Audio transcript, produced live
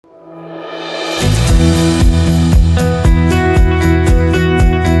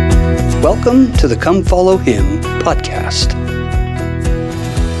Welcome to the Come Follow Him podcast.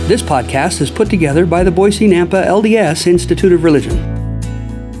 This podcast is put together by the Boise Nampa LDS Institute of Religion.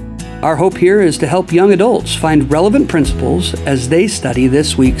 Our hope here is to help young adults find relevant principles as they study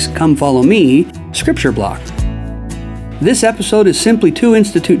this week's Come Follow Me scripture block. This episode is simply two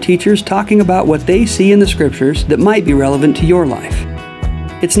Institute teachers talking about what they see in the scriptures that might be relevant to your life.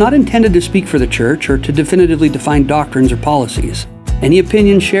 It's not intended to speak for the church or to definitively define doctrines or policies. Any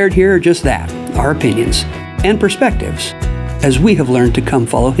opinions shared here are just that, our opinions and perspectives, as we have learned to come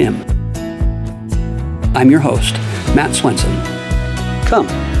follow Him. I'm your host, Matt Swenson. Come,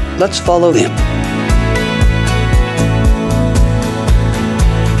 let's follow Him.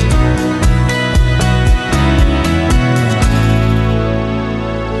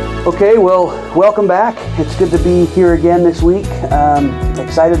 Okay, well, welcome back. It's good to be here again this week.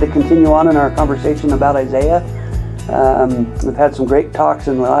 Excited to continue on in our conversation about Isaiah. We've had some great talks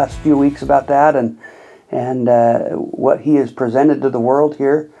in the last few weeks about that and what he has presented to the world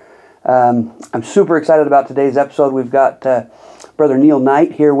here. I'm super excited about today's episode. We've got Brother Neal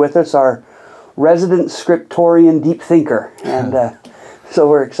Night here with us, our resident scriptorian deep thinker, and so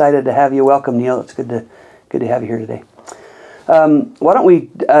we're excited to have you. Welcome, Neal. It's good to have you here today. Why don't we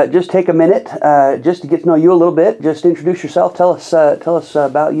just take a minute just to get to know you a little bit. Just introduce yourself. Tell us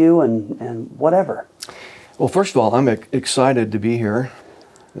about you and whatever. Well, first of all, I'm excited to be here.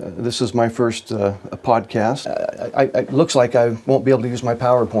 This is my first podcast. It looks like I won't be able to use my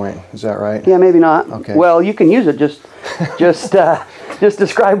PowerPoint. Is that right? Yeah, maybe not. Okay. Well, you can use it. Just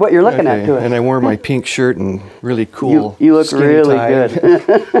describe what you're looking at to it. And I wore my pink shirt and really cool. You look skinny really tie,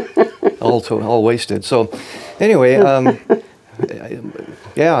 good. all wasted. So, anyway,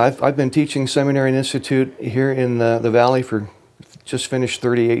 I've been teaching seminary and institute here in the Valley for just finished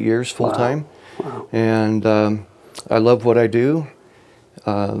 38 years full time. Wow. And I love what I do.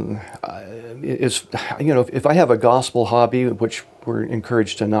 It's, if I have a gospel hobby, which we're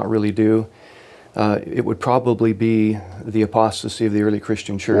encouraged to not really do, it would probably be the apostasy of the early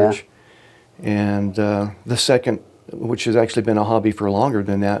Christian church. Yeah. And the second, which has actually been a hobby for longer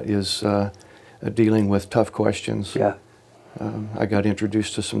than that, is dealing with tough questions. Yeah. I got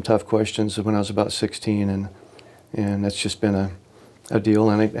introduced to some tough questions when I was about 16, and that's just been a deal.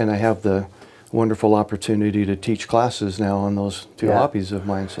 And I have the wonderful opportunity to teach classes now on those two hobbies of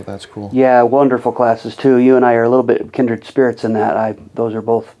mine, so that's cool. Yeah, wonderful classes too. You and I are a little bit kindred spirits in that. Those are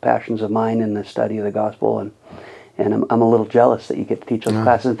both passions of mine in the study of the gospel, and I'm a little jealous that you get to teach those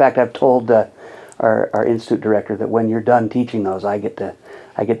classes. In fact, I've told our institute director that when you're done teaching those, I get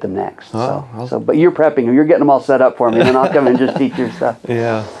them next. But you're prepping, you're getting them all set up for me, and then I'll come and just teach your stuff.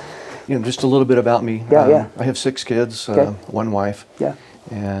 Yeah, just a little bit about me. I have 6 kids, one wife. Yeah.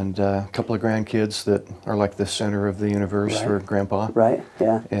 And a couple of grandkids that are like the center of the universe for Grandpa. Right.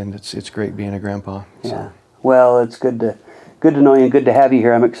 Yeah. And it's great being a grandpa. So. Yeah. Well, it's good to know you and good to have you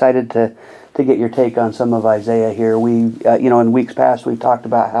here. I'm excited to get your take on some of Isaiah here. We in weeks past we've talked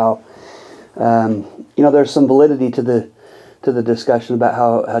about how there's some validity to the discussion about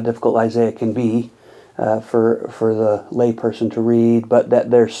how difficult Isaiah can be for the layperson to read, but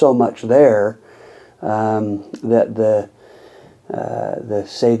that there's so much there that the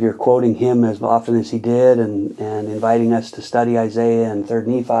Savior quoting him as often as he did, and inviting us to study Isaiah and 3rd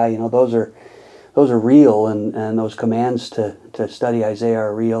Nephi, those are real, and those commands to study Isaiah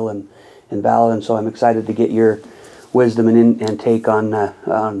are real and valid. And so I'm excited to get your wisdom and take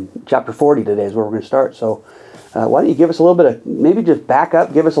on chapter 40 today is where we're going to start. So why don't you give us a little bit of, maybe just back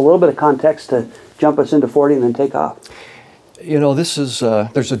up, give us a little bit of context to jump us into 40 and then take off. This is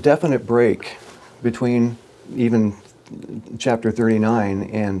there's a definite break between even chapter 39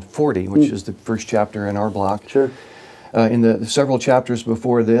 and 40, which is the first chapter in our block. Sure. In the several chapters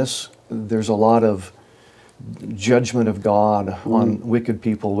before this, there's a lot of judgment of God on wicked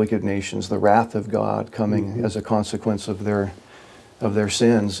people, wicked nations, the wrath of God coming as a consequence of their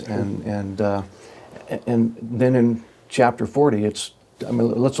sins, and then in chapter 40, let's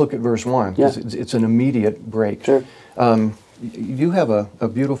look at verse 1. Yeah. It's an immediate break. Sure. You have a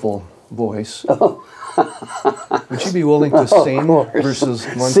beautiful voice. Oh. Would you be willing to sing verses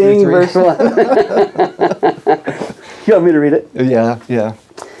 1 through 3? Sing verse 1. You want me to read it? Yeah.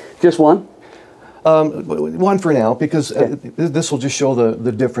 Just one? One for now, because this will just show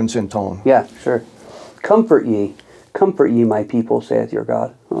the difference in tone. Yeah, sure. Comfort ye, my people, saith your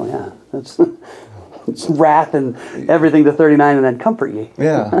God. Oh yeah, it's wrath and everything to 39, and then comfort ye.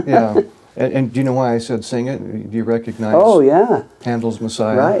 Yeah. And do you know why I said sing it? Do you recognize? Oh, yeah. Handel's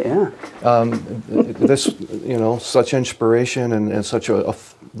Messiah. Right, yeah. This, such inspiration and such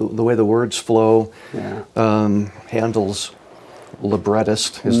the way the words flow. Yeah. Handel's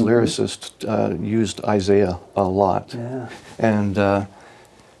librettist, his lyricist, used Isaiah a lot. Yeah. And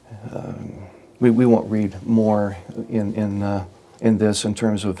we won't read more in this in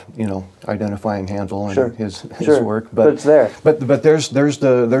terms of identifying Handel and his work, but it's there. But there's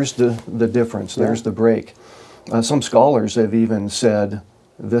the difference. There's the break. Some scholars have even said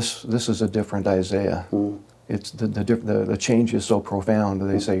this is a different Isaiah. It's the change is so profound.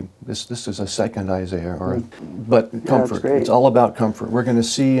 They say this is a second Isaiah, but comfort. It's all about comfort. We're going to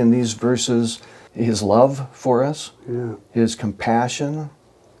see in these verses his love for us, his compassion,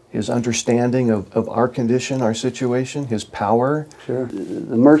 his understanding of our condition, our situation, his power. Sure.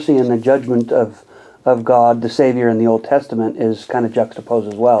 The mercy and the judgment of God, the Savior in the Old Testament, is kind of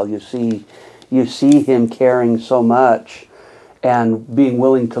juxtaposed as well. You see him caring so much and being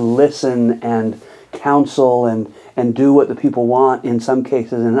willing to listen and counsel and do what the people want in some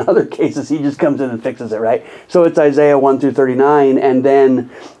cases. In other cases, he just comes in and fixes it, right? So it's Isaiah 1 through 39, and then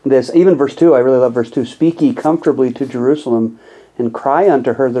this, even verse 2, I really love verse 2, "Speak ye comfortably to Jerusalem, and cry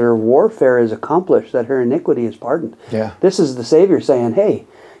unto her that her warfare is accomplished, that her iniquity is pardoned." Yeah. This is the Savior saying, hey,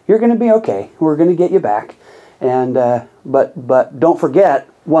 you're going to be okay. We're going to get you back. And but don't forget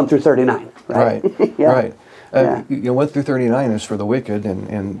 1 through 39. Right. Right. 1 through 39 is for the wicked,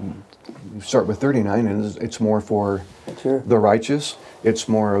 and you start with 39, and it's more for the righteous. It's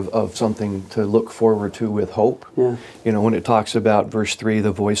more of something to look forward to with hope. Yeah. When it talks about verse 3,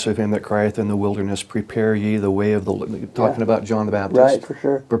 the voice of him that crieth in the wilderness, prepare ye the way of the Lord. Talking about John the Baptist. Right, for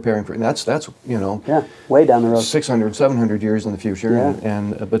sure. Preparing for it. And that's way down the road. 600, 700 years in the future.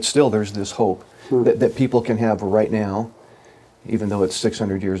 But still there's this hope that people can have right now, even though it's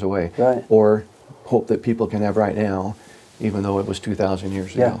 600 years away. Right. Or hope that people can have right now, even though it was 2,000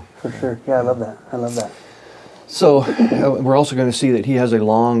 years ago. Yeah, for sure. Yeah, I love that. So we're also going to see that he has a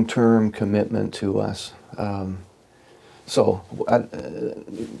long-term commitment to us. Any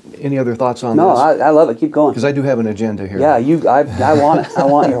other thoughts on this? No, I love it. Keep going. Because I do have an agenda here. Yeah, I want it. I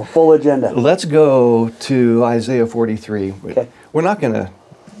want your full agenda. Let's go to Isaiah 43. Okay. We're not going to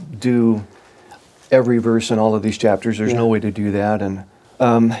do every verse in all of these chapters. There's no way to do that. And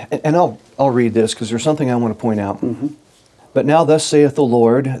I'll read this because there's something I want to point out. But now thus saith the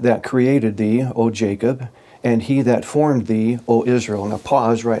Lord that created thee, O Jacob, and he that formed thee, O Israel. Now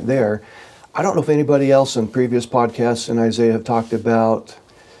pause right there. I don't know if anybody else in previous podcasts in Isaiah have talked about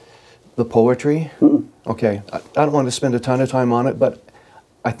the poetry. Okay, I don't want to spend a ton of time on it, but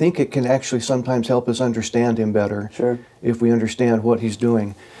I think it can actually sometimes help us understand him better if we understand what he's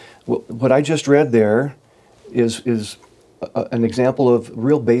doing. What I just read there is an example of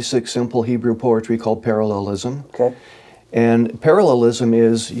real basic, simple Hebrew poetry called parallelism. Okay. And parallelism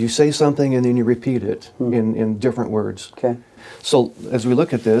is you say something and then you repeat it in different words. Okay. So as we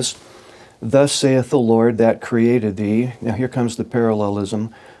look at this, thus saith the Lord that created thee. Now here comes the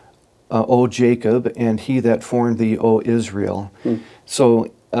parallelism. O Jacob, and he that formed thee, O Israel.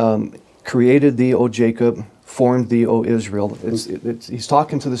 So created thee, O Jacob, formed thee, O Israel. He's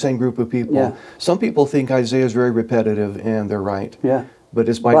talking to the same group of people. Yeah. Some people think Isaiah is very repetitive, and they're right. Yeah. But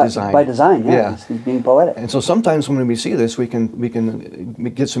it's by design. By design, yeah. He's being poetic. And so sometimes when we see this, we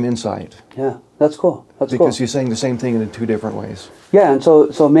can get some insight. Yeah, that's cool. Because he's saying the same thing in two different ways. Yeah, and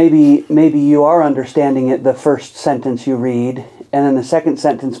so maybe you are understanding it the first sentence you read, and then the second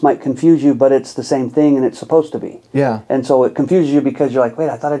sentence might confuse you, but it's the same thing and it's supposed to be. Yeah. And so it confuses you because you're like, wait,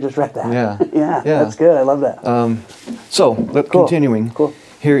 I thought I just read that. Yeah. yeah, that's good. I love that. Continuing. Cool.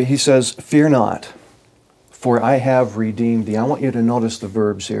 Here he says, fear not, for I have redeemed thee. I want you to notice the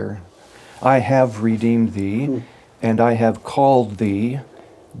verbs here. I have redeemed thee, and I have called thee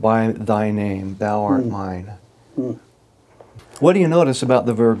by thy name. Thou art mine. What do you notice about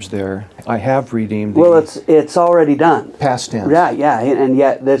the verbs there? I have redeemed thee. Well, it's already done. Past tense. Yeah, and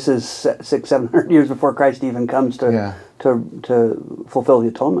yet this is 600-700 years before Christ even comes to fulfill the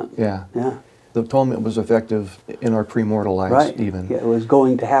atonement. Yeah. Yeah. The atonement was effective in our premortal lives, even. Yeah, it was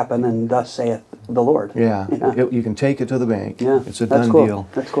going to happen, and thus saith the Lord. Yeah. You can take it to the bank. Yeah. It's a done deal.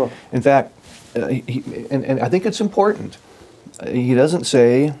 That's cool. In fact, and I think it's important. He doesn't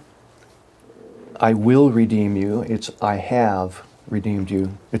say, I will redeem you. It's I have redeemed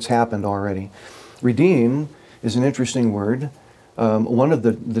you. It's happened already. Redeem is an interesting word. One of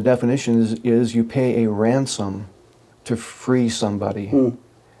the definitions is you pay a ransom to free somebody.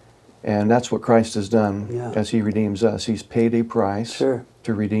 And that's what Christ has done as he redeems us. He's paid a price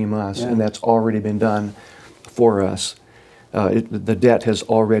to redeem us, and that's already been done for us. The debt has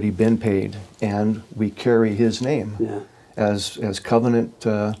already been paid, and we carry his name. As covenant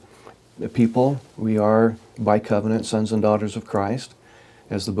people, we are by covenant sons and daughters of Christ,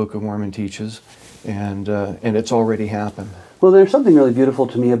 as the Book of Mormon teaches, and it's already happened. Well, there's something really beautiful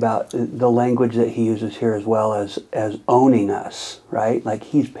to me about the language that he uses here, as well as owning us, right? Like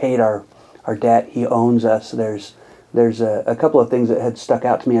he's paid our debt, he owns us. There's a couple of things that had stuck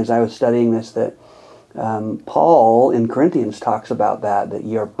out to me as I was studying this, that Paul in Corinthians talks about that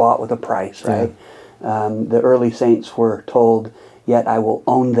ye are bought with a price, right? Yeah. The early saints were told, yet I will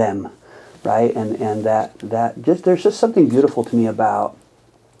own them, right? And that just, there's just something beautiful to me about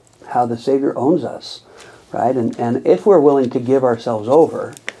how the Savior owns us, right? And if we're willing to give ourselves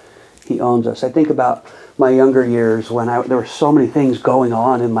over, he owns us. I think about my younger years when there were so many things going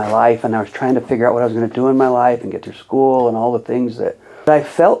on in my life, and I was trying to figure out what I was going to do in my life and get through school and all the things that I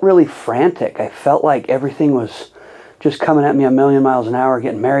felt really frantic. I felt like everything was just coming at me a million miles an hour,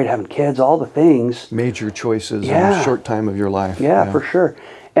 getting married, having kids, all the things. Major choices in a short time of your life. Yeah, for sure.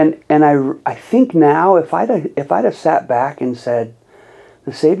 And I think now, if I'd have sat back and said,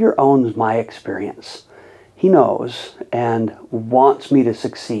 the Savior owns my experience, he knows and wants me to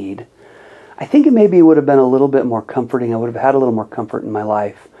succeed, I think it maybe would have been a little bit more comforting. I would have had a little more comfort in my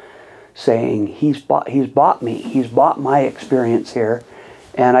life, saying he's bought me, he's bought my experience here,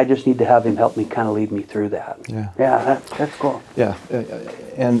 and I just need to have him help me kind of lead me through that. That's cool. Yeah,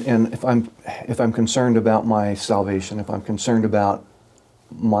 and if I'm concerned about my salvation, if I'm concerned about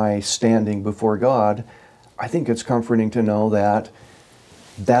my standing before God, I think it's comforting to know that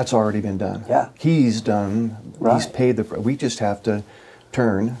that's already been done. Yeah, he's done. Right. He's paid the. We just have to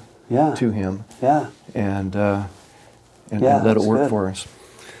turn to him. Yeah, and let it work for us.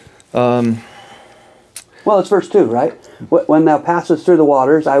 Well, it's verse 2, right? When thou passest through the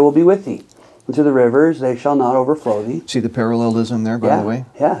waters, I will be with thee. And through the rivers, they shall not overflow thee. See the parallelism there, by the way?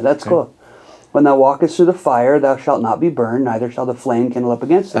 Yeah, that's cool. When thou walkest through the fire, thou shalt not be burned, neither shall the flame kindle up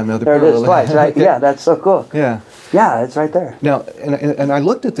against thee. Another there it is twice, right? Yeah, that's so cool. Yeah. Yeah, it's right there. Now, and I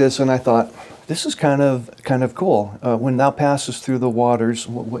looked at this and I thought, this is kind of cool. When thou passest through the waters,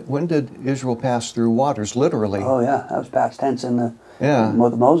 when did Israel pass through waters, literally? Oh, yeah, that was past tense with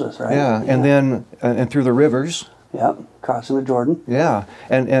Moses, right? Yeah, and then and through the rivers. Yep, crossing the Jordan. Yeah,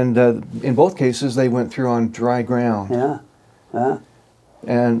 and in both cases they went through on dry ground. Yeah.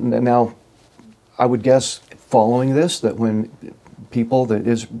 And now, I would guess, following this, that when people that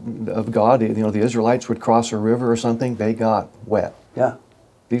is of God, the Israelites would cross a river or something, they got wet. Yeah.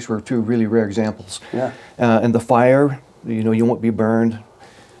 These were two really rare examples. Yeah. And the fire, you won't be burned.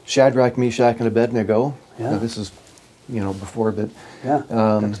 Shadrach, Meshach, and Abednego. Yeah. Now, this is, before, but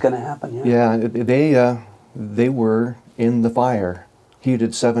that's going to happen. Yeah. They were in the fire,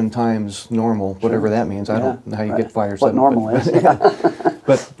 heated 7 times normal, whatever that means. I don't know how you get fire. What normal is.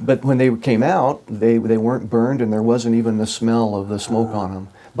 But when they came out, they weren't burned, and there wasn't even the smell of the smoke on them.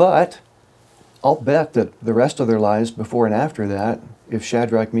 But I'll bet that the rest of their lives, before and after that, if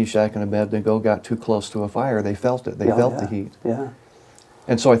Shadrach, Meshach, and Abednego got too close to a fire, they felt it. They felt the heat. Yeah.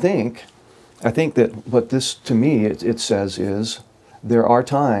 And so I think that what this, to me, it says is, there are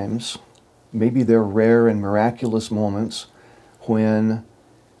times, maybe they're rare and miraculous moments, when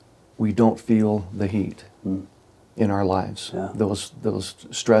we don't feel the heat in our lives. Yeah. Those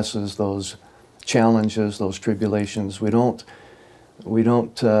stresses, those challenges, those tribulations. We don't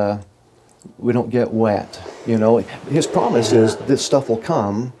get wet. His promise is this stuff will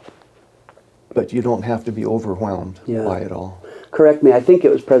come, but you don't have to be overwhelmed by it all. Correct me. I think it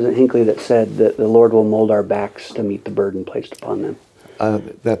was President Hinckley that said that the Lord will mold our backs to meet the burden placed upon them.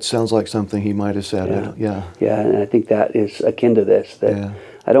 That sounds like something he might have said. Yeah, and I think that is akin to this, that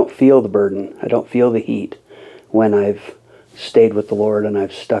I don't feel the burden, I don't feel the heat when I've stayed with the Lord and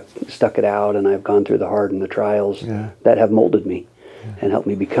I've stuck it out and I've gone through the hard and the trials that have molded me and helped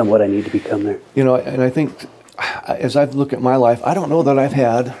me become what I need to become there. And I think, as I've looked at my life, I don't know that I've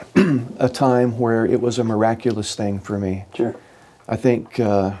had a time where it was a miraculous thing for me. Sure. I think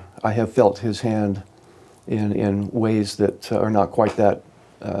I have felt his hand in ways that are not quite that,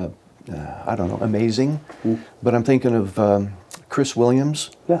 amazing. But I'm thinking of Chris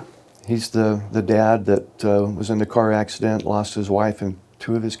Williams. Yeah. He's the dad that was in the car accident, lost his wife and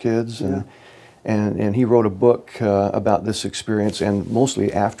 2 of his kids, and he wrote a book about this experience, and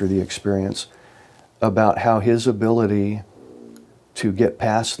mostly after the experience, about how his ability to get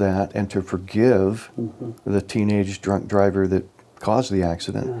past that and to forgive the teenage drunk driver that caused the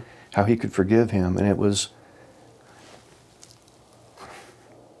accident, how he could forgive him, and it was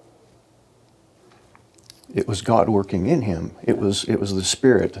God working in him. It was the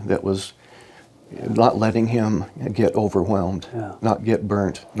Spirit that was not letting him get overwhelmed, not get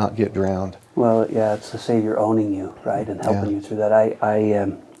burnt, not get drowned. Well, it's the Savior owning you, right, and helping you through that.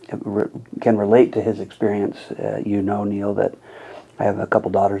 I can relate to his experience. Neil, that I have a couple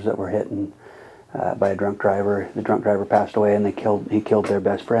daughters that were hit by a drunk driver. The drunk driver passed away, and he killed their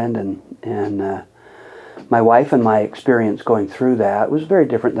best friend. And my wife and my experience going through that was very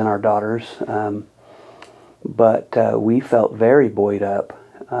different than our daughters. But we felt very buoyed up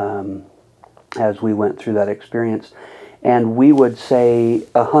as we went through that experience. And we would say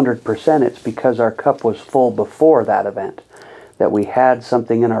 100% it's because our cup was full before that event, that we had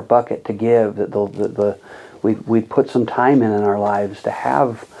something in our bucket to give, that we'd put some time in our lives to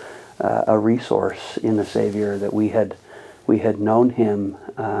have a resource in the Savior, that we had known Him,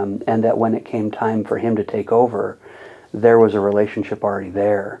 and that when it came time for Him to take over, there was a relationship already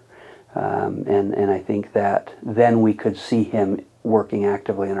there. And I think that then we could see Him working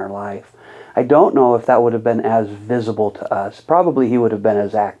actively in our life. I don't know if that would have been as visible to us. Probably He would have been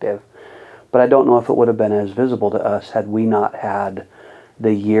as active, but I don't know if it would have been as visible to us had we not had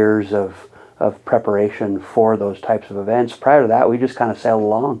the years of preparation for those types of events. Prior to that, we just kind of sailed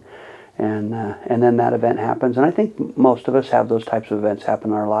along, and then that event happens. And I think most of us have those types of events happen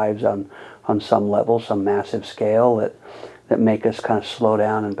in our lives on some level, some massive scale that make us kind of slow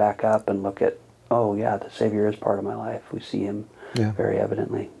down and back up and look at, oh yeah, the Savior is part of my life. We see Him very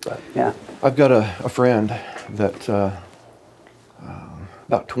evidently. But yeah, I've got a friend that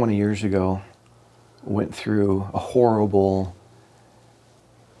about 20 years ago went through a horrible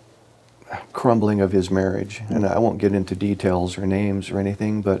crumbling of his marriage, and I won't get into details or names or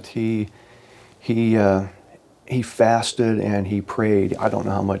anything, but he fasted and he prayed. I don't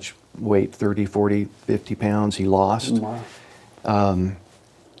know how much weight, 30, 40, 50 pounds he lost. Wow.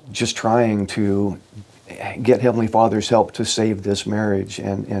 Just trying to get Heavenly Father's help to save this marriage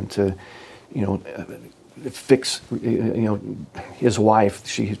and to, fix, his wife.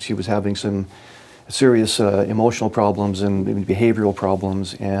 She was having some serious emotional problems and behavioral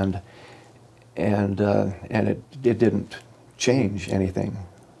problems, and it didn't change anything.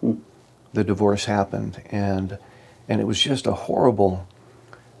 The divorce happened, and it was just a horrible,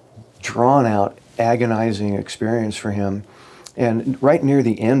 drawn out, agonizing experience for him. And right near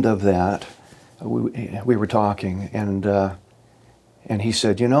the end of that, we were talking, and he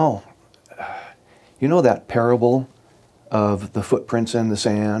said, you know that parable of the footprints in the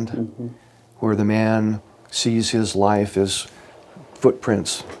sand, where the man sees his life as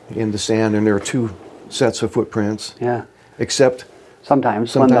footprints in the sand, and there are two sets of footprints. Yeah. Except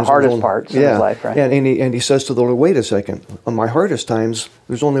sometimes when the hardest parts of his life, right? And he says to the Lord, wait a second, on my hardest times,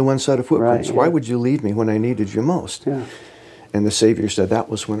 there's only one set of footprints. Right, Why would you leave me when I needed you most? Yeah. And the Savior said, that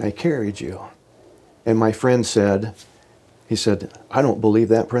was when I carried you. And my friend said, I don't believe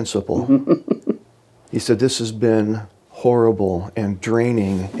that principle. He said, this has been horrible and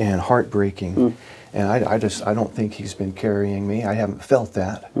draining and heartbreaking. And I don't think He's been carrying me. I haven't felt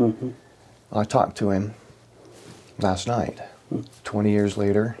that. I talked to him last night, 20 years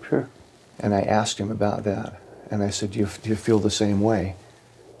later. Sure. And I asked him about that. And I said, do you feel the same way?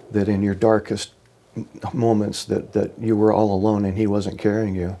 That in your darkest moments that you were all alone and He wasn't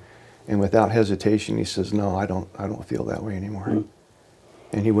carrying you? And without hesitation, he says, no, I don't feel that way anymore.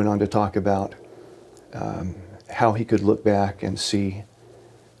 And he went on to talk about how he could look back and see,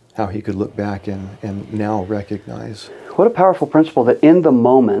 how he could look back and now recognize. What a powerful principle, that in the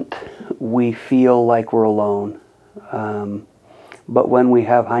moment we feel like we're alone. But when we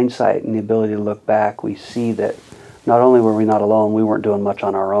have hindsight and the ability to look back, we see that not only were we not alone, we weren't doing much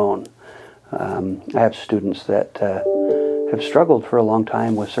on our own. I have students that have struggled for a long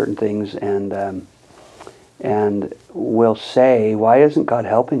time with certain things, and will say, why isn't God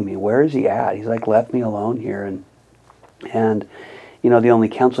helping me? Where is He at? He's like left me alone here. And the only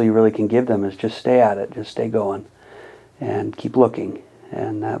counsel you really can give them is just stay at it, just stay going, and keep looking.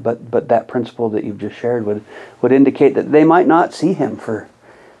 And but that principle that you've just shared would indicate that they might not see Him for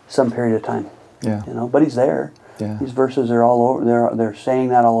some period of time. Yeah. But He's there. Yeah. These verses are all over. They're saying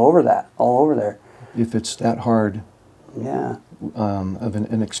that all over there. If it's that hard, yeah, of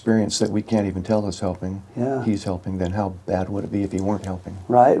an experience that we can't even tell is helping, yeah, He's helping, then how bad would it be if He weren't helping?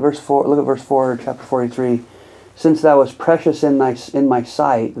 Right. Verse 4. Look at verse 4, chapter 43. Since thou wast precious in my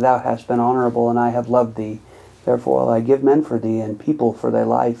sight, thou hast been honorable, and I have loved thee. Therefore will I give men for thee, and people for thy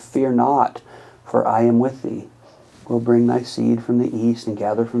life. Fear not, for I am with thee. Will bring thy seed from the east and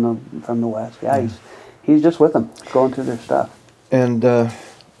gather from the west. Yeah, he's just with them, going through their stuff. And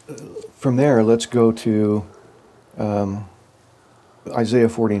from there, let's go to Isaiah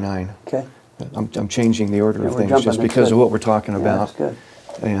 49. Okay. I'm changing the order of things just That's because good. of what we're talking about. That's good.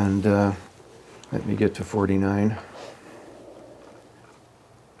 And let me get to 49.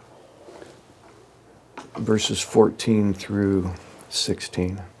 Verses 14 through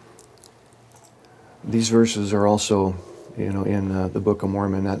 16. These verses are also in the Book of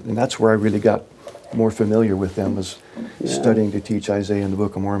Mormon. And that's where I really got more familiar with them, was studying to teach Isaiah in the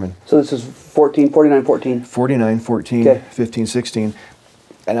Book of Mormon. So this is 49:14. 49, 14, Okay. 15, 16.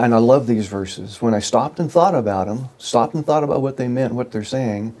 And I love these verses. When I stopped and thought about them, stopped and thought about what they meant, what they're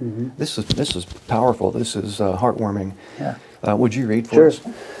saying, this is powerful. This is heartwarming. Yeah. Would you read for us?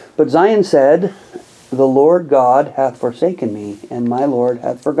 But Zion said, "The Lord God hath forsaken me, and my Lord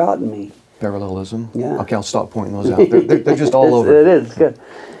hath forgotten me." Parallelism. Yeah. Okay, I'll stop pointing those out. They're just all over. It is good.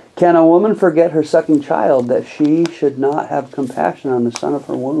 Can a woman forget her sucking child, that she should not have compassion on the son of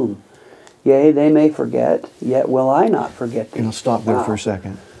her womb? Yea, they may forget, yet will I not forget thee. Stop there for a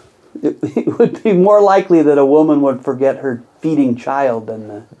second. It would be more likely that a woman would forget her feeding child than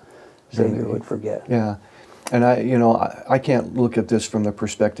the Savior would forget. Yeah, and I can't look at this from the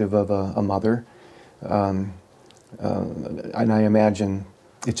perspective of a mother, and I imagine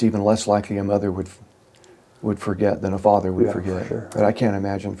it's even less likely a mother would forget than a father would forget. Sure. But I can't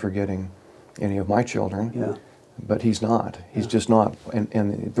imagine forgetting any of my children. Yeah. But he's not. He's just not. And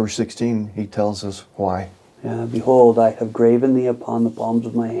in verse 16, he tells us why. Yeah, behold, I have graven thee upon the palms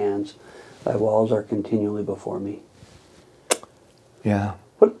of my hands. Thy walls are continually before me. Yeah.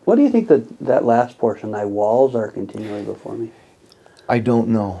 What do you think that last portion, thy walls are continually before me? I don't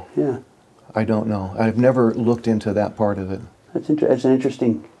know. Yeah. I don't know. I've never looked into that part of it. That's an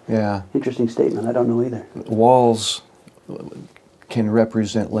interesting statement. I don't know either. Walls can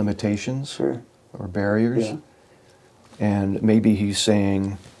represent limitations or barriers. Yeah. And maybe he's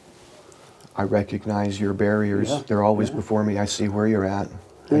saying, I recognize your barriers. Yeah. They're always before me. I see where you're at.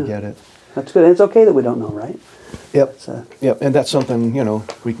 I get it. That's good. And it's okay that we don't know, right? Yep. Yep. And that's something,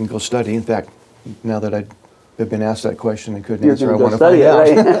 we can go study. In fact, now that I've been asked that question and couldn't answer, I want to find out.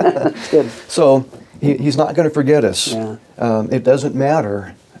 Right? That's good. So he's not going to forget us. Yeah. It doesn't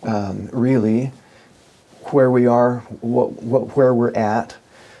matter, really, where we are, where we're at.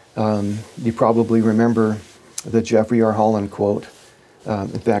 You probably remember the Jeffrey R. Holland quote.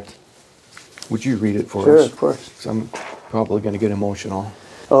 In fact, would you read it for us? Sure, of course. 'Cause I'm probably going to get emotional.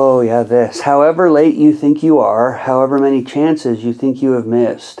 Oh, yeah, this. However late you think you are, however many chances you think you have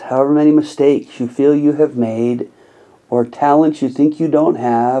missed, however many mistakes you feel you have made, or talents you think you don't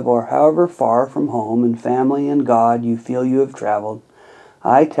have, or however far from home and family and God you feel you have traveled,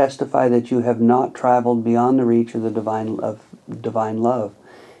 I testify that you have not traveled beyond the reach of the divine love.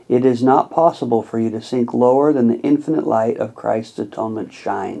 It is not possible for you to sink lower than the infinite light of Christ's atonement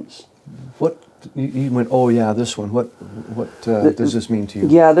shines. What you went? Oh yeah, this one. What does this mean to you?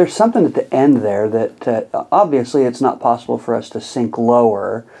 Yeah, there's something at the end there that obviously it's not possible for us to sink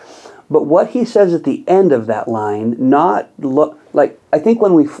lower. But what he says at the end of that line, I think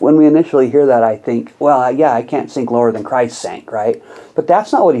when we initially hear that, I think, well, yeah, I can't sink lower than Christ sank, right? But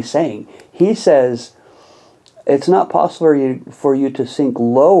that's not what he's saying. He says, it's not possible for you to sink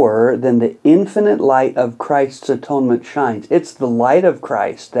lower than the infinite light of Christ's atonement shines. It's the light of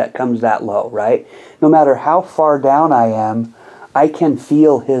Christ that comes that low, right? No matter how far down I am, I can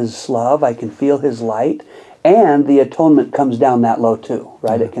feel his love, I can feel his light, and the atonement comes down that low too,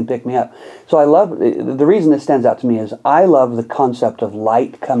 right? It can pick me up. So I love, the reason this stands out to me is I love the concept of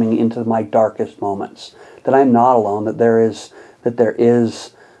light coming into my darkest moments, that I'm not alone, that there is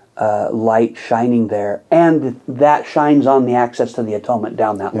light shining there, and that shines on the access to the atonement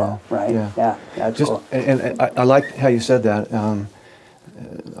down that low, right? Yeah, that's cool. And I like how you said that.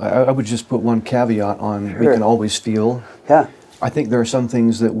 I would just put one caveat on, we can always feel. Yeah. I think there are some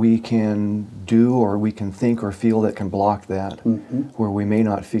things that we can do or we can think or feel that can block that, where we may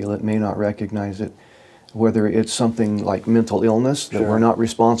not feel it, may not recognize it, whether it's something like mental illness that we're not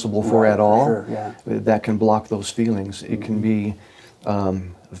responsible for at all, that can block those feelings. It can be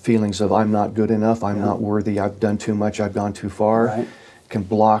feelings of I'm not good enough, I'm not worthy, I've done too much, I've gone too far, can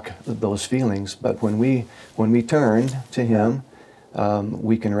block those feelings. But when we turn to Him,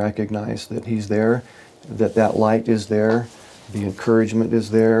 we can recognize that He's there, that light is there, the encouragement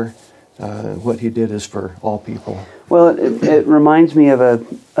is there. What He did is for all people. Well, it reminds me of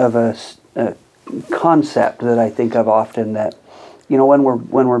a concept that I think of often, that when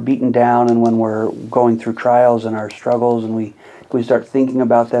we're beaten down and when we're going through trials and our struggles and we start thinking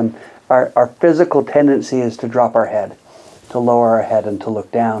about them, our physical tendency is to drop our head, to lower our head and to look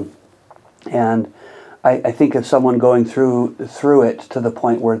down. And I think of someone going through it to the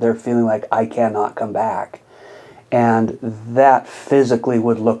point where they're feeling like, I cannot come back. And that physically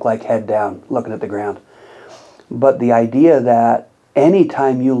would look like head down, looking at the ground. But the idea that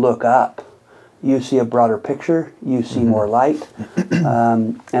anytime you look up, you see a broader picture, you see more light.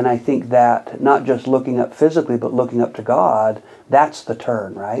 And I think that not just looking up physically, but looking up to God, that's the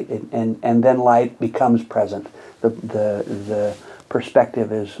turn, right? And then light becomes present. The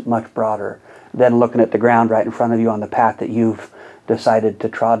perspective is much broader than looking at the ground right in front of you on the path that you've decided to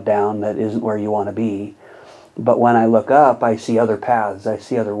trod down that isn't where you want to be. But when I look up, I see other paths, I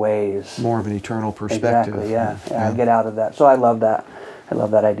see other ways. More of an eternal perspective. Exactly, yeah. I get out of that. So I love that. I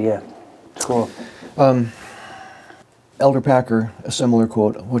love that idea. It's cool. Elder Packer, a similar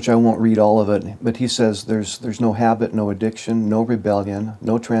quote, which I won't read all of it, but he says there's no habit, no addiction, no rebellion,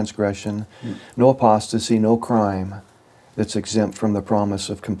 no transgression, no apostasy, no crime that's exempt from the promise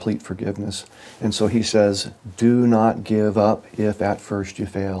of complete forgiveness. And so he says, do not give up if at first you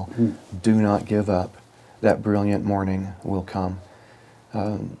fail. Do not give up. That brilliant morning will come.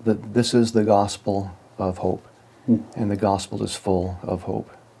 This is the gospel of hope, and the gospel is full of hope.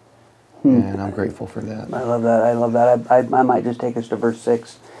 And I'm grateful for that. I love that. I love that. I might just take us to verse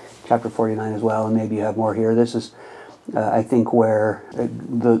 6, chapter 49 as well, and maybe you have more here. This is, I think, where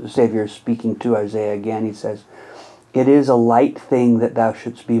the Savior is speaking to Isaiah again. He says, it is a light thing that thou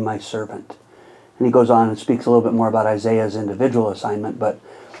shouldst be my servant. And he goes on and speaks a little bit more about Isaiah's individual assignment, but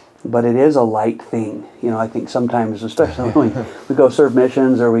it is a light thing. You know, I think sometimes, especially when we go serve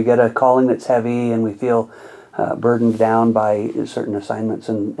missions or we get a calling that's heavy and we feel burdened down by certain assignments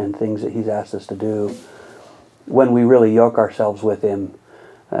and things that he's asked us to do, when we really yoke ourselves with him,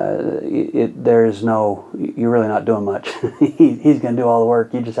 there is no, you're really not doing much. He's going to do all the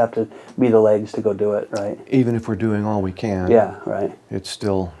work. You just have to be the legs to go do it, right? Even if we're doing all we can. Yeah, right. It's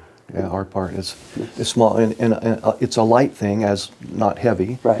still, our part is small. And it's a light thing, as not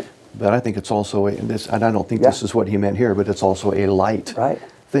heavy. Right. But I think it's also, and I don't think this is what he meant here, but it's also a light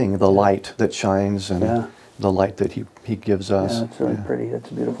thing, the light that shines and the light that he gives us. Yeah, that's really pretty.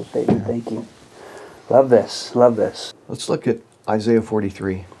 That's a beautiful statement. Thank you. Love this. Love this. Let's look at Isaiah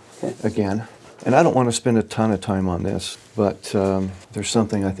 43 again. And I don't want to spend a ton of time on this, but there's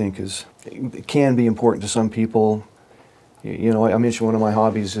something I think can be important to some people. You know, I mentioned one of my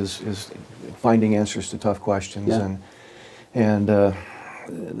hobbies is finding answers to tough questions, and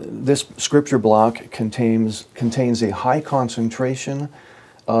this scripture block contains a high concentration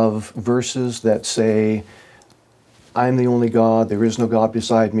of verses that say, I'm the only God, there is no God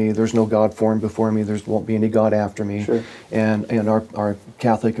beside me, there's no God formed before me, there won't be any God after me. Sure. And our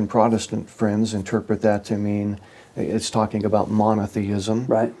Catholic and Protestant friends interpret that to mean it's talking about monotheism.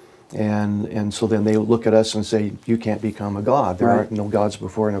 Right. And so then they look at us and say, you can't become a God. There aren't no gods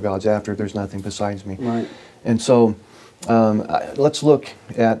before, no gods after, there's nothing besides me. Right. And so let's look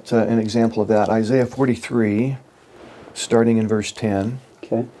at an example of that. Isaiah 43, starting in verse 10.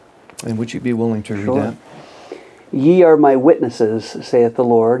 Okay. And would you be willing to read that? Ye are my witnesses, saith the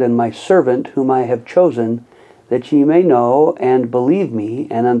Lord, and my servant whom I have chosen, that ye may know and believe me,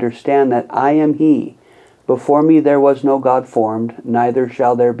 and understand that I am he. Before me there was no God formed, neither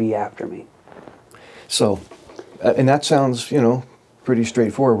shall there be after me. So, and that sounds, pretty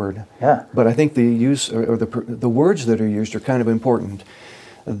straightforward. Yeah. But I think the use, or the words that are used are kind of important.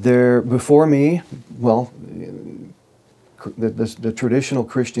 There, before me, well, the traditional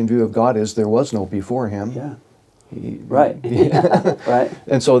Christian view of God is there was no before him. Yeah. Right. Right.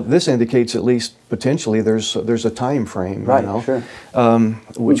 And so this indicates at least potentially there's a time frame, right, sure.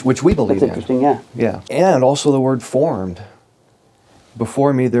 which we believe in. That's interesting, yeah. Yeah. And also the word formed.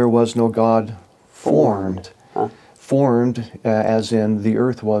 Before me there was no God formed. Formed as in the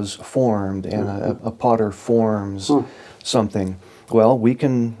earth was formed and a potter forms something. Well, we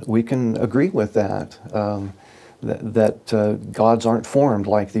can agree with that. That gods aren't formed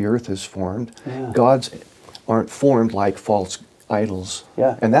like the earth is formed. Yeah. Gods aren't formed like false idols.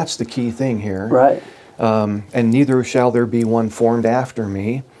 Yeah. And that's the key thing here. Right. And neither shall there be one formed after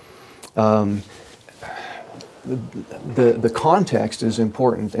me. The context is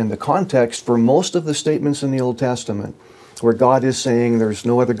important, and the context for most of the statements in the Old Testament where God is saying there's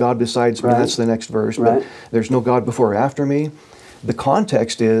no other God besides me, that's the next verse, but there's no God before or after me. The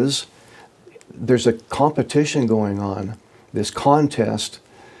context is there's a competition going on, this contest,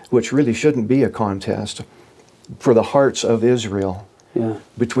 which really shouldn't be a contest, for the hearts of Israel. Yeah.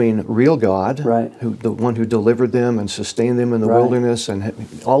 Between real God, the one who delivered them and sustained them in the wilderness and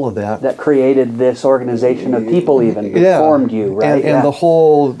all of that. That created this organization of people even, that formed you, right? And the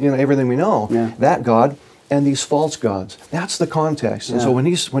whole, everything we know, that God and these false gods. That's the context. And so when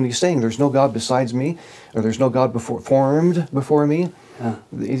he's saying there's no God besides me, or there's no God formed before me,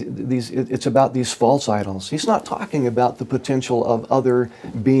 it's about these false idols. He's not talking about the potential of other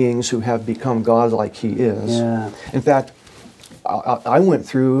beings who have become God like he is. Yeah. In fact, I went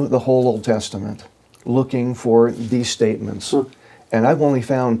through the whole Old Testament looking for these statements, and I've only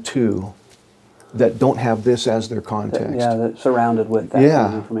found 2 that don't have this as their context. That's surrounded with that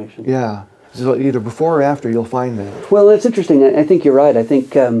kind of information. Yeah. So either before or after, you'll find that. Well, it's interesting. I think you're right. I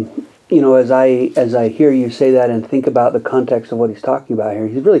think as I hear you say that and think about the context of what he's talking about here,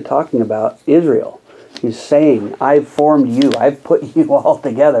 he's really talking about Israel. He's saying, "I've formed you. I've put you all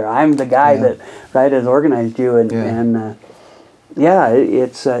together. I'm the guy that has organized you."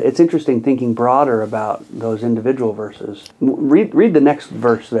 It's interesting thinking broader about those individual verses. Read the next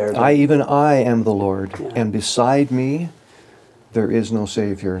verse there. I am the Lord, and beside me there is no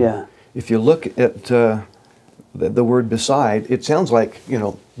Savior. Yeah. If you look at the word beside, it sounds like,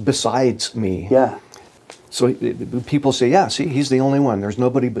 besides me. Yeah. So people say, see, he's the only one. There's no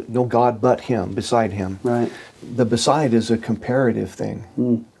God but him, beside him. Right. The beside is a comparative thing.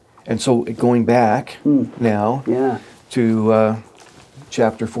 And so going back now to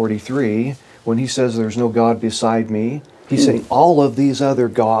chapter 43, when he says there's no God beside me, he's saying all of these other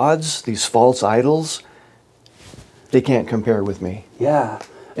gods, these false idols, they can't compare with me. Yeah.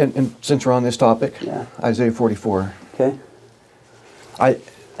 And since we're on this topic, Isaiah 44. Okay.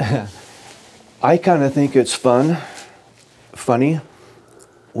 I kind of think it's funny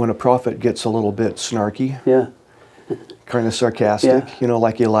when a prophet gets a little bit snarky. Yeah. Kind of sarcastic,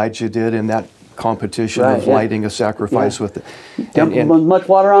 like Elijah did in that competition of lighting a sacrifice with it. Dump as much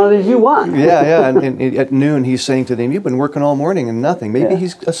water on it as you want. And at noon he's saying to them, "You've been working all morning and nothing. Maybe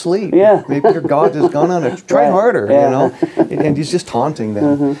he's asleep. Yeah. Maybe your God has gone on it. Try harder, And he's just taunting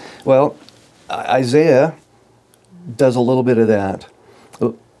them. Well, Isaiah does a little bit of that.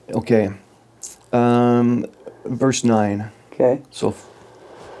 Okay. Verse 9. Okay. So,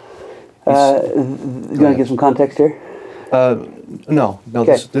 you want to give some context here? No.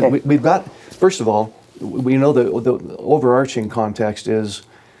 Okay. We've got, first of all, we know the overarching context is,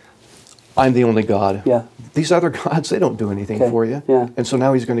 I'm the only God. Yeah. These other gods, they don't do anything for you. Yeah. And so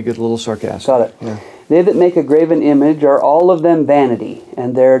now he's going to get a little sarcastic. Got it. Yeah. They that make a graven image are all of them vanity,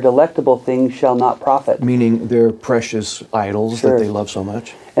 and their delectable things shall not profit. Meaning their precious idols that they love so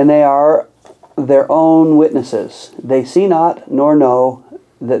much. And they are their own witnesses. They see not, nor know,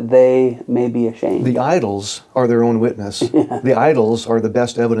 that they may be ashamed. The idols are their own witness. The idols are the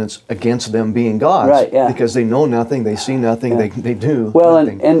best evidence against them being gods. Right, yeah. Because they know nothing, they see nothing, they do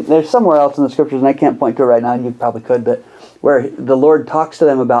nothing. And there's somewhere else in the scriptures, and I can't point to it right now, and you probably could, but where the Lord talks to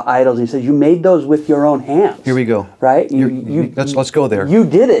them about idols. He says, you made those with your own hands. Here we go. Right? Let's go there. You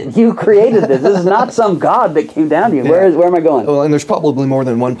did it. You created this. This is not some God that came down to you. Yeah. Where am I going? Well, and there's probably more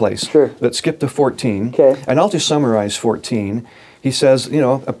than one place. Sure. Let's skip to 14. Okay. And I'll just summarize 14. He says,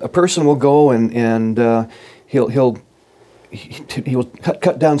 a person will go and he'll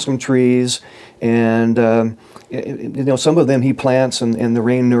cut down some trees, and some of them he plants and the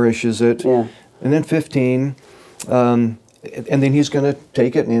rain nourishes it. Yeah. And then 15, and then he's going to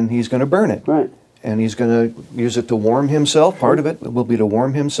take it and he's going to burn it. Right. And he's going to use it to warm himself. Part of it will be to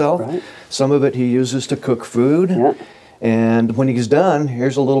warm himself. Right. Some of it he uses to cook food. Yeah. And when he's done,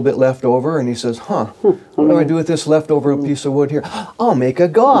 here's a little bit left over, and he says, what do I do with this leftover piece of wood here? I'll make a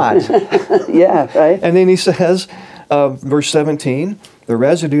god. Yeah, right. And then he says, verse 17, the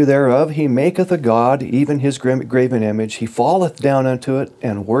residue thereof he maketh a god, even his graven image. He falleth down unto it,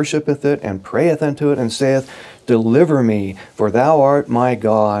 and worshipeth it, and prayeth unto it, and saith, deliver me, for thou art my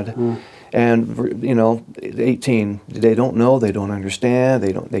God. And 18, they don't know, they don't understand,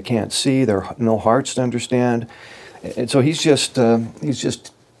 they can't see, there are no hearts to understand. And so he's just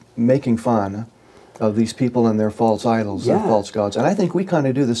making fun of these people and their false idols, their false gods. And I think we kind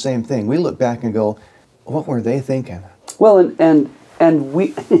of do the same thing. We look back and go, what were they thinking? Well, and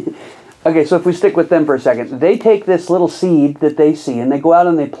we... Okay, so if we stick with them for a second, they take this little seed that they see and they go out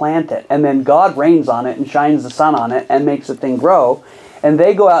and they plant it, and then God rains on it and shines the sun on it and makes the thing grow. And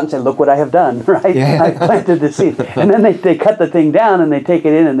they go out and say, look what I have done, right? Yeah. I planted the seed. And then they cut the thing down and they take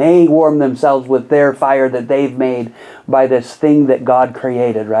it in and they warm themselves with their fire that they've made by this thing that God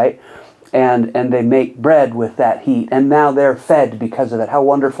created, right? And they make bread with that heat. And now they're fed because of it. How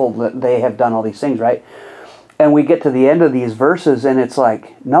wonderful that they have done all these things, right? And we get to the end of these verses and it's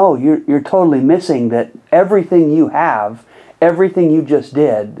like, no, you're totally missing that everything you have, everything you just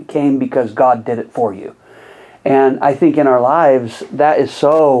did came because God did it for you. And I think in our lives, that is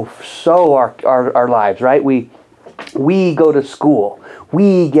so our lives, right? We go to school,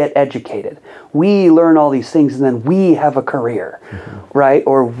 we get educated, we learn all these things, and then we have a career, right?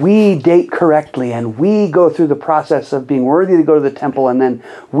 Or we date correctly, and we go through the process of being worthy to go to the temple, and then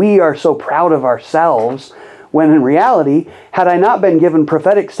we are so proud of ourselves When in reality, had I not been given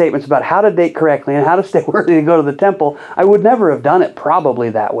prophetic statements about how to date correctly and how to stay worthy to go to the temple, I would never have done it probably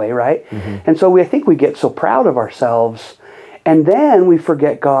that way, right? And so I think we get so proud of ourselves, and then we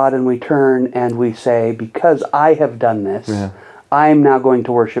forget God and we turn and we say, because I have done this, I'm now going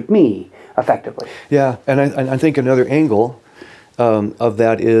to worship me effectively. Yeah, and I think another angle of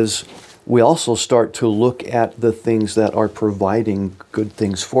that is we also start to look at the things that are providing good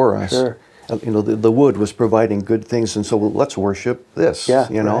things for us. Sure. The wood was providing good things, and so let's worship this.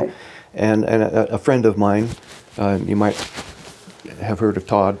 Right. And a friend of mine, you might have heard of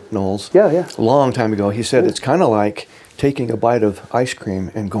Todd Knowles. Yeah. A long time ago, he said it's kind of like taking a bite of ice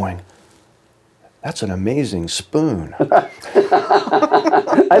cream and going, "That's an amazing spoon."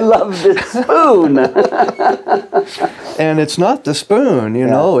 I love this spoon. And it's not the spoon,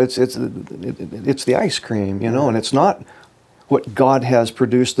 it's the ice cream, and it's not what God has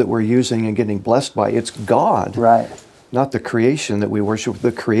produced that we're using and getting blessed by. It's God. Right. Not the creation that we worship.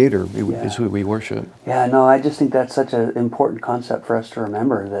 The Creator is who we worship. Yeah, no, I just think that's such an important concept for us to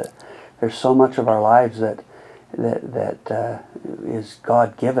remember, that there's so much of our lives that is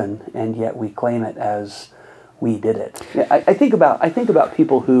God-given, and yet we claim it as we did it. I think about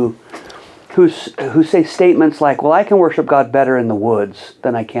people who say statements like, "Well, I can worship God better in the woods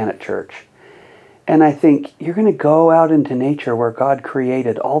than I can at church." And I think you're going to go out into nature where God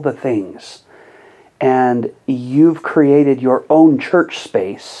created all the things, and you've created your own church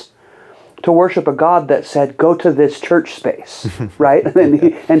space to worship a God that said, "Go to this church space," right,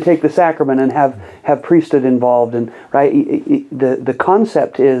 and take the sacrament and have priesthood involved, and right. The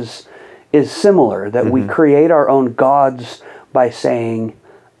concept is similar, that we create our own gods by saying,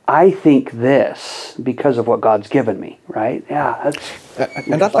 "I think this because of what God's given me," right? Yeah.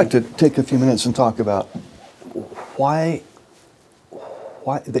 And I'd like to take a few minutes and talk about why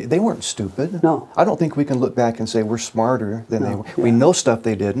they weren't stupid. No. I don't think we can look back and say we're smarter than they were. Yeah. We know stuff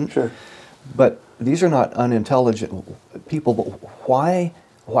they didn't. Sure. But these are not unintelligent people. But why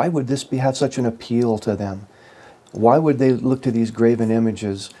would this have such an appeal to them? Why would they look to these graven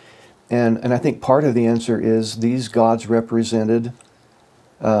images? And I think part of the answer is these gods represented,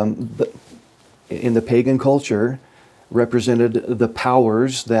 in the pagan culture, represented the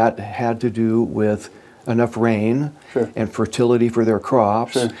powers that had to do with enough rain and fertility for their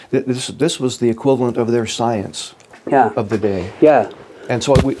crops. Sure. This was the equivalent of their science of the day. Yeah. And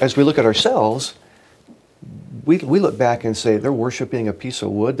so as we look at ourselves, we look back and say, they're worshiping a piece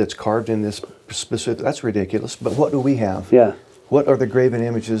of wood that's carved in this specific, that's ridiculous. But what do we have? Yeah. What are the graven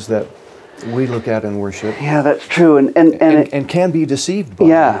images that we look at and worship? Yeah, that's true. And can be deceived by.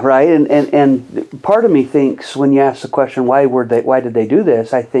 Yeah, right. And part of me thinks, when you ask the question, why did they do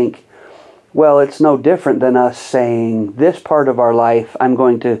this? I think, well, it's no different than us saying, this part of our life I'm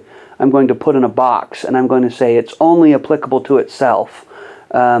going to put in a box, and I'm going to say it's only applicable to itself.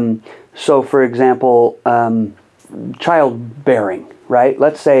 So, for example, childbearing, right?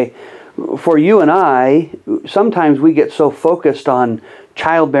 Let's say, for you and I, sometimes we get so focused on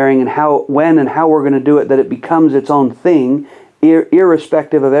childbearing and when and how we're going to do it that it becomes its own thing,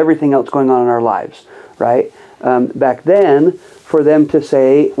 irrespective of everything else going on in our lives, right? Back then, for them to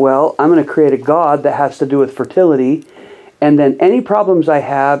say, well, I'm going to create a God that has to do with fertility, and then any problems I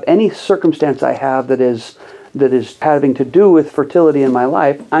have, any circumstance I have that is having to do with fertility in my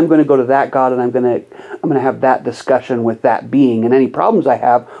life, I'm going to go to that God, and I'm going to have that discussion with that being, and any problems I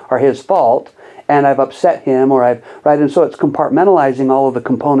have are his fault, and I've upset him, and so it's compartmentalizing all of the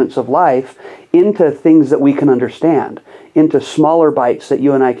components of life into things that we can understand, into smaller bites that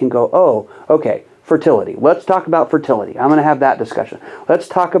you and I can go, oh, okay, fertility. Let's talk about fertility. I'm going to have that discussion. Let's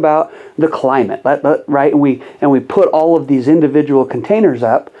talk about the climate, right? And we put all of these individual containers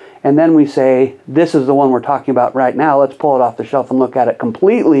up, and then we say, this is the one we're talking about right now. Let's pull it off the shelf and look at it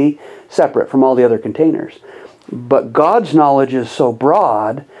completely separate from all the other containers. But God's knowledge is so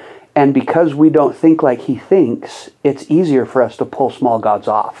broad, and because we don't think like he thinks, it's easier for us to pull small gods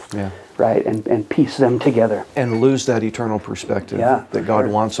off, right? And piece them together. And lose that eternal perspective that God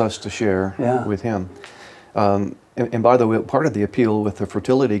wants us to share with him. And by the way, part of the appeal with the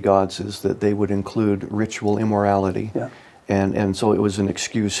fertility gods is that they would include ritual immorality. Yeah. And so it was an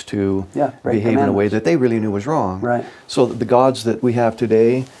excuse to behave in a way that they really knew was wrong. Right. So the gods that we have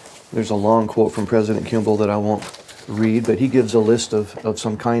today, there's a long quote from President Kimball that I won't read, but he gives a list of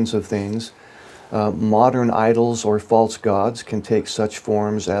some kinds of things. Modern idols or false gods can take such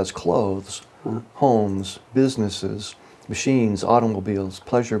forms as clothes, homes, businesses, machines, automobiles,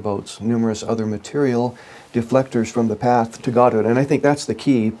 pleasure boats, numerous other material deflectors from the path to Godhood. And I think that's the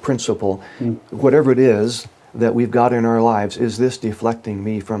key principle. Whatever it is, that we've got in our lives, is this deflecting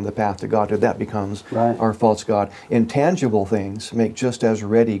me from the path to God? That becomes our false God. Intangible things make just as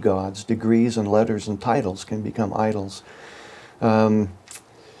ready gods. Degrees and letters and titles can become idols. And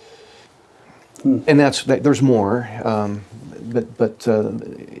there's more. But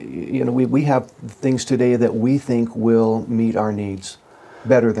we have things today that we think will meet our needs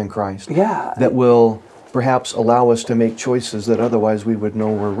better than Christ. Yeah. That will perhaps allow us to make choices that otherwise we would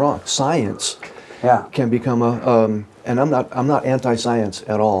know were wrong. Science can become and I'm not anti-science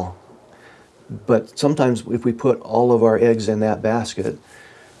at all, but sometimes if we put all of our eggs in that basket,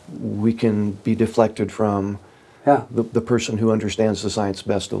 we can be deflected from the person who understands the science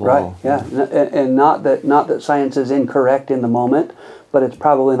best of all. Right. Yeah. And not that science is incorrect in the moment, but it's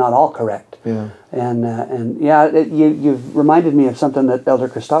probably not all correct. Yeah. You've reminded me of something that Elder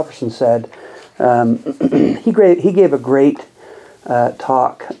Christofferson said. He gave a great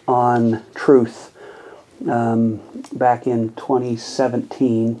talk on truth back in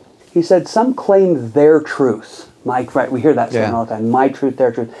 2017. He said, some claim their truth. We hear that saying all the time, my truth,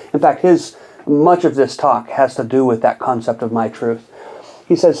 their truth. In fact, much of this talk has to do with that concept of my truth.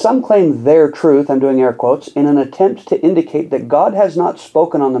 He says, some claim their truth, I'm doing air quotes, in an attempt to indicate that God has not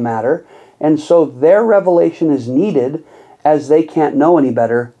spoken on the matter, and so their revelation is needed as they can't know any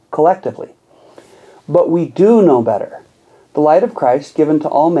better collectively. But we do know better. The light of Christ given to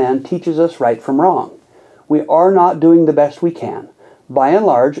all men teaches us right from wrong. We are not doing the best we can. By and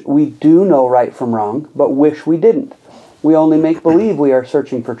large, we do know right from wrong, but wish we didn't. We only make believe we are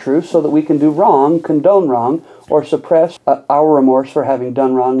searching for truth so that we can do wrong, condone wrong, or suppress our remorse for having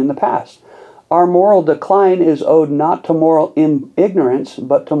done wrong in the past. Our moral decline is owed not to moral ignorance,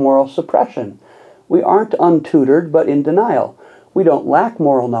 but to moral suppression. We aren't untutored, but in denial. We don't lack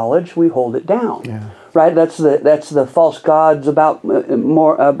moral knowledge, we hold it down. Yeah. Right? That's the false gods about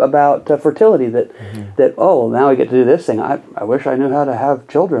fertility. That now I get to do this thing. I wish I knew how to have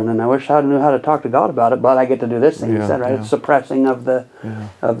children, and I wish I knew how to talk to God about it. But I get to do this thing instead. Right? It's suppressing of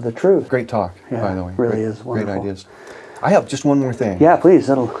the truth. Great talk, by the way. Really is wonderful. Great ideas. I have just one more thing. Yeah, please.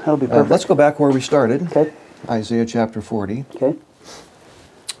 That'll be perfect. Let's go back where we started. Okay. Isaiah chapter 40. Okay.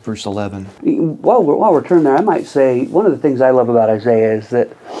 Verse 11. While we're turning there, I might say one of the things I love about Isaiah is that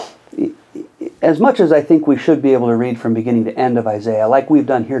as much as I think we should be able to read from beginning to end of Isaiah, like we've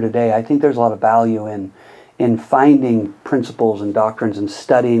done here today, I think there's a lot of value in finding principles and doctrines and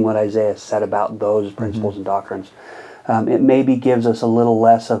studying what Isaiah said about those principles and doctrines. It maybe gives us a little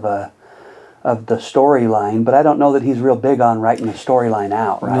less of the storyline, but I don't know that he's real big on writing the storyline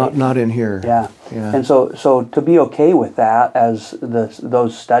out, right? Not in here. Yeah. And so to be okay with that as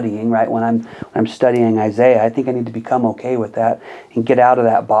those studying, right? When I'm studying Isaiah, I think I need to become okay with that and get out of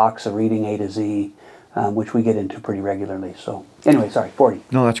that box of reading A to Z, which we get into pretty regularly. So anyway, sorry, 40.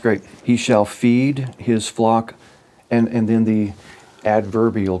 No, that's great. He shall feed his flock, and then the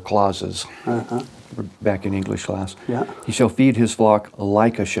adverbial clauses. We're back in English class. Yeah. He shall feed his flock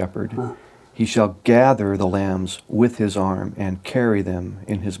like a shepherd. He shall gather the lambs with his arm and carry them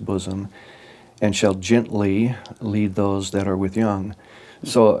in his bosom, and shall gently lead those that are with young.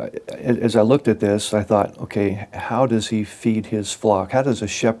 So as I looked at this, I thought, okay, how does he feed his flock? How does a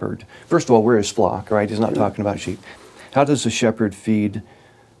shepherd, first of all, we're his flock, right? He's not talking about sheep. How does a shepherd feed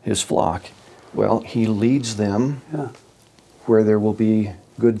his flock? Well, he leads them where there will be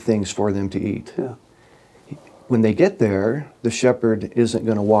good things for them to eat. Yeah. When they get there, the shepherd isn't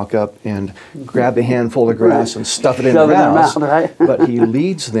going to walk up and grab a handful of grass and stuff it in their mouth, right? but he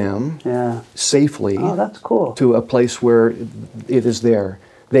leads them safely that's cool. to a place where it is there.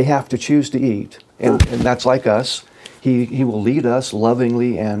 They have to choose to eat, and that's like us. He will lead us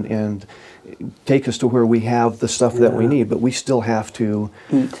lovingly and take us to where we have the stuff that we need, but we still have to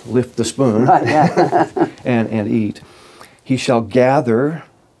lift the spoon and eat. He shall gather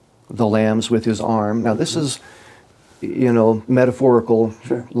the lambs with his arm. Now this is metaphorical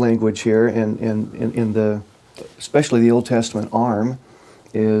language here, and in the especially the Old Testament, arm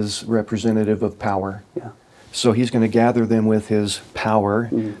is representative of power. Yeah. So he's going to gather them with his power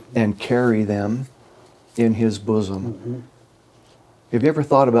and carry them in his bosom. Have you ever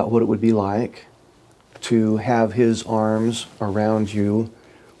thought about what it would be like to have his arms around you,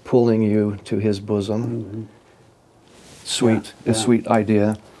 pulling you to his bosom? Sweet, a sweet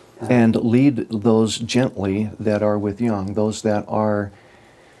idea. And lead those gently that are with young, those that are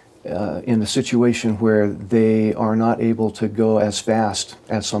in a situation where they are not able to go as fast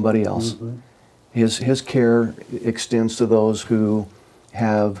as somebody else. His care extends to those who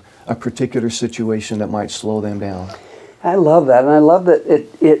have a particular situation that might slow them down. I love that, and I love that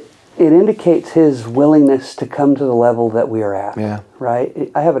it indicates his willingness to come to the level that we are at. Yeah. Right?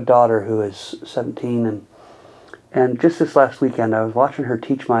 I have a daughter who is 17, and And just this last weekend, I was watching her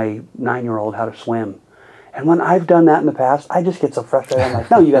teach my 9-year-old how to swim. And when I've done that in the past, I just get so frustrated. I'm like,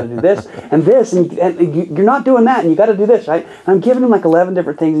 no, you got to do this, and you're not doing that, and you got to do this, right? And I'm giving him like 11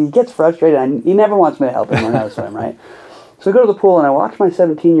 different things, and he gets frustrated, and he never wants me to help him learn how to swim, right? So I go to the pool, and I watch my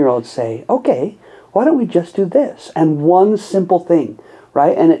 17-year-old say, okay, why don't we just do this? And one simple thing,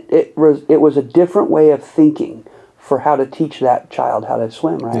 right? And it was a different way of thinking for how to teach that child how to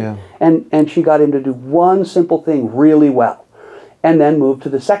swim, right? Yeah. And she got him to do one simple thing really well. And then move to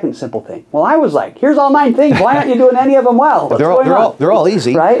the second simple thing. Well, I was like, here's all 9 things. Why aren't you doing any of them well? They're all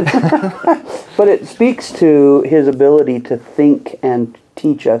easy. Right? But it speaks to his ability to think and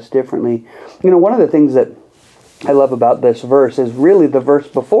teach us differently. You know, one of the things that I love about this verse is really the verse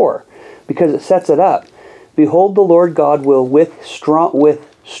before, because it sets it up. Behold, the Lord God will with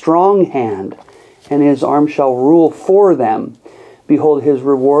strong hand, and his arm shall rule for them. Behold, his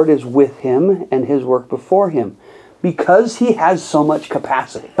reward is with him, and his work before him. Because he has so much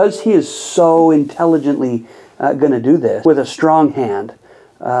capacity, because he is so intelligently going to do this with a strong hand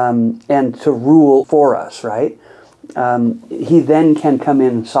and to rule for us, right? He then can come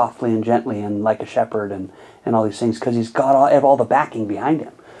in softly and gently and like a shepherd and all these things because he's got all the backing behind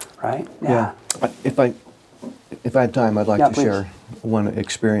him, right? Yeah. If I had time, I'd like to please. share one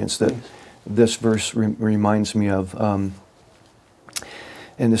experience that this verse reminds me of, and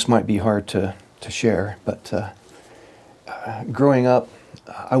this might be hard to share, but growing up,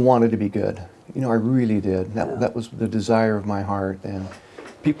 I wanted to be good. You know, I really did. That was the desire of my heart, and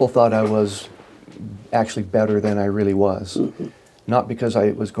people thought I was actually better than I really was. Mm-hmm. Not because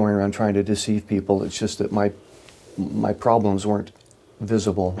I was going around trying to deceive people. It's just that my problems weren't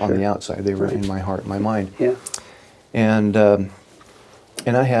visible on the outside. They were in my heart, my mind. Yeah. And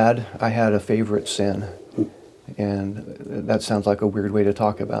I had a favorite sin, and that sounds like a weird way to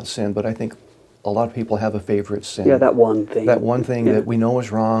talk about sin, but I think a lot of people have a favorite sin. Yeah, that one thing. That one thing that we know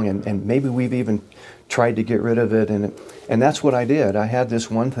is wrong, and maybe we've even tried to get rid of it, and that's what I did. I had this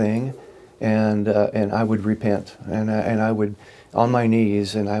one thing, and I would repent, and I would on my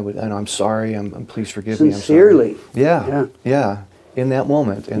knees, and I'm sorry, please forgive me. Sincerely. I'm sorry. Yeah. In that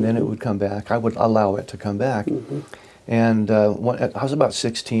moment, and then it would come back. I would allow it to come back. Mm-hmm. And I was about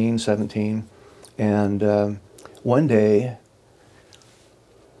 16, 17, and one day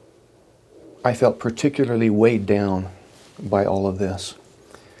I felt particularly weighed down by all of this.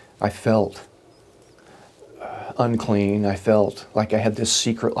 I felt unclean. I felt like I had this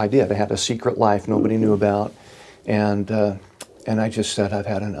secret. I had a secret life nobody knew about, and I just said, I've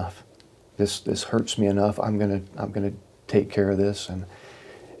had enough. This hurts me enough. I'm gonna take care of this, and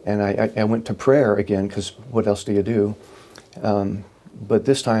I went to prayer again, because what else do you do? But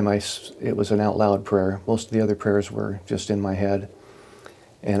this time it was an out loud prayer. Most of the other prayers were just in my head.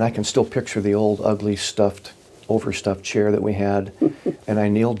 And I can still picture the old, ugly, overstuffed chair that we had. And I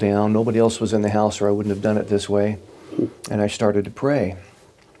kneeled down. Nobody else was in the house, or I wouldn't have done it this way. And I started to pray.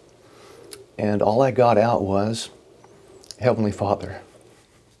 And all I got out was, Heavenly Father.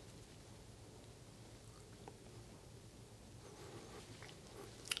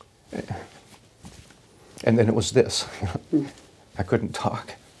 And then it was this. I couldn't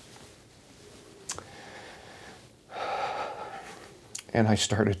talk. And I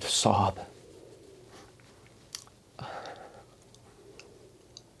started to sob.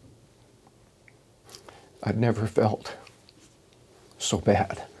 I'd never felt so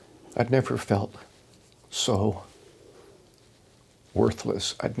bad. I'd never felt so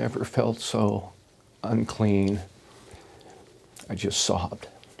worthless. I'd never felt so unclean. I just sobbed.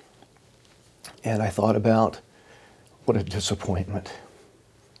 And I thought about what a disappointment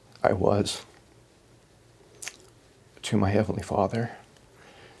I was to my Heavenly Father.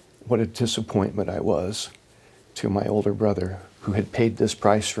 What a disappointment I was to my older brother who had paid this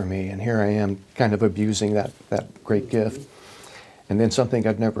price for me. And here I am kind of abusing that great gift. And then something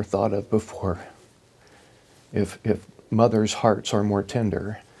I'd never thought of before. If mothers' hearts are more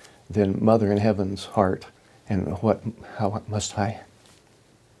tender than Mother in Heaven's heart, and how must I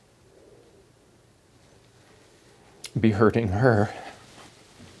be hurting her?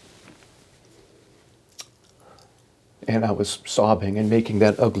 And I was sobbing and making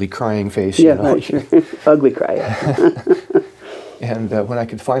that ugly crying face. Yeah, you know? Sure. Ugly cry. And when I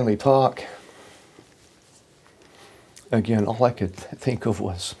could finally talk, again, all I could think of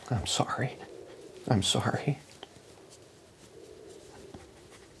was, I'm sorry. I'm sorry.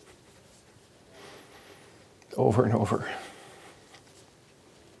 Over and over.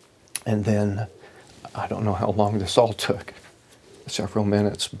 And then, I don't know how long this all took, several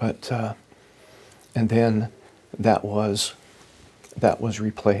minutes, but, and then that was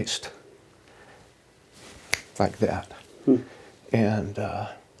replaced. like that. And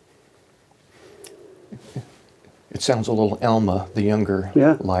it sounds a little Alma, the younger,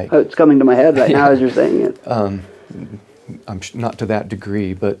 like. It's coming to my head right now as you're saying it. I'm not to that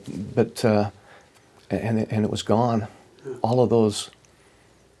degree, but and it was gone. All of those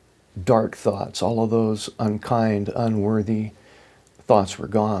dark thoughts, all of those unkind, unworthy thoughts were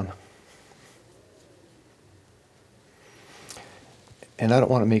gone. And I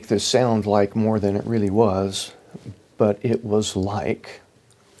don't want to make this sound like more than it really was, but it was like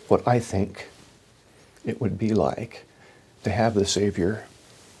what I think it would be like to have the Savior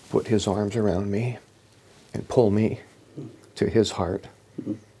put his arms around me and pull me to his heart.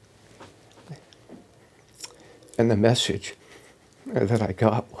 And the message that I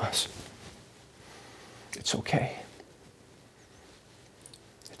got was, it's okay.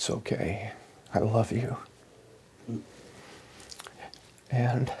 It's okay. I love you.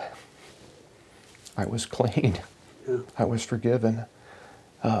 And I was clean. I was forgiven.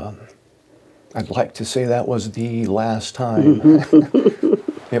 I'd like to say that was the last time.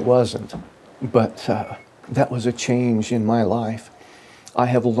 It wasn't. But that was a change in my life. I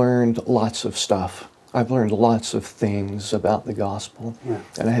have learned lots of stuff. I've learned lots of things about the gospel.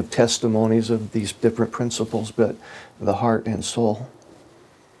 And I have testimonies of these different principles, but the heart and soul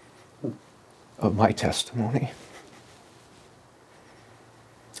of my testimony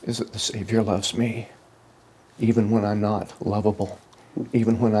is that the Savior loves me, even when I'm not lovable,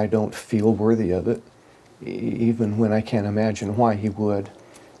 even when I don't feel worthy of it, even when I can't imagine why he would.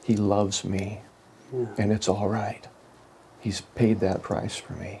 He loves me, and it's all right. He's paid that price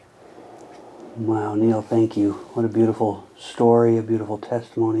for me. Wow, Neal, thank you. What a beautiful story, a beautiful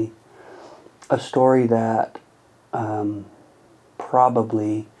testimony. A story that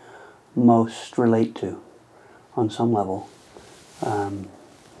probably most relate to on some level.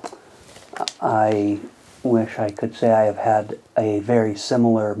 I wish I could say I have had a very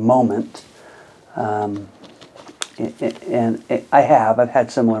similar moment. And I've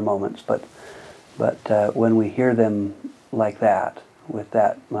had similar moments, but when we hear them like that, with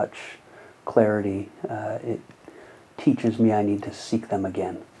that much clarity, it teaches me I need to seek them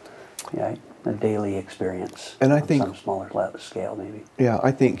again. A daily experience, and I think some smaller scale, maybe. Yeah,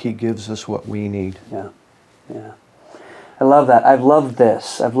 I think he gives us what we need. Yeah. I love that. I've loved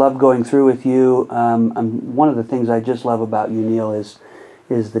this. I've loved going through with you. One of the things I just love about you, Neal, is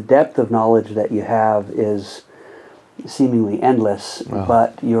the depth of knowledge that you have is seemingly endless,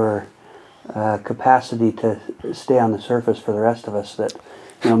 but your capacity to stay on the surface for the rest of us that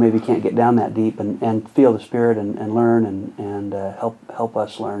maybe can't get down that deep and feel the Spirit and learn and help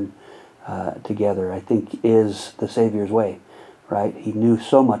us learn together, I think is the Savior's way, right? He knew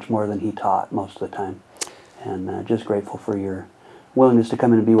so much more than he taught most of the time. And just grateful for your willingness to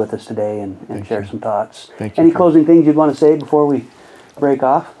come in and be with us today and share some thoughts. Thank you. Any closing things you'd want to say before we break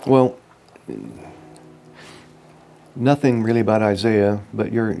off? Well, nothing really about Isaiah,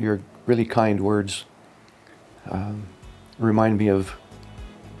 but your really kind words remind me of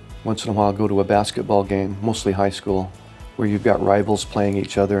once in a while I go to a basketball game, mostly high school, where you've got rivals playing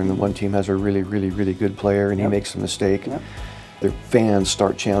each other and the one team has a really, really, really good player and he makes a mistake. Their fans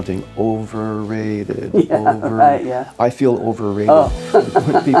start chanting, overrated, overrated. I feel overrated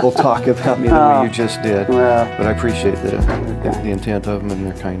when people talk about me the way you just did. But I appreciate the intent of them and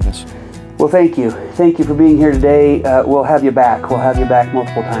their kindness. Well, thank you. Thank you for being here today. We'll have you back. We'll have you back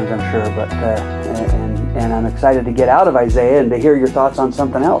multiple times, I'm sure. But and I'm excited to get out of Isaiah and to hear your thoughts on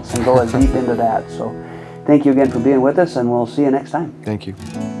something else and go deep into that. So thank you again for being with us, and we'll see you next time. Thank you.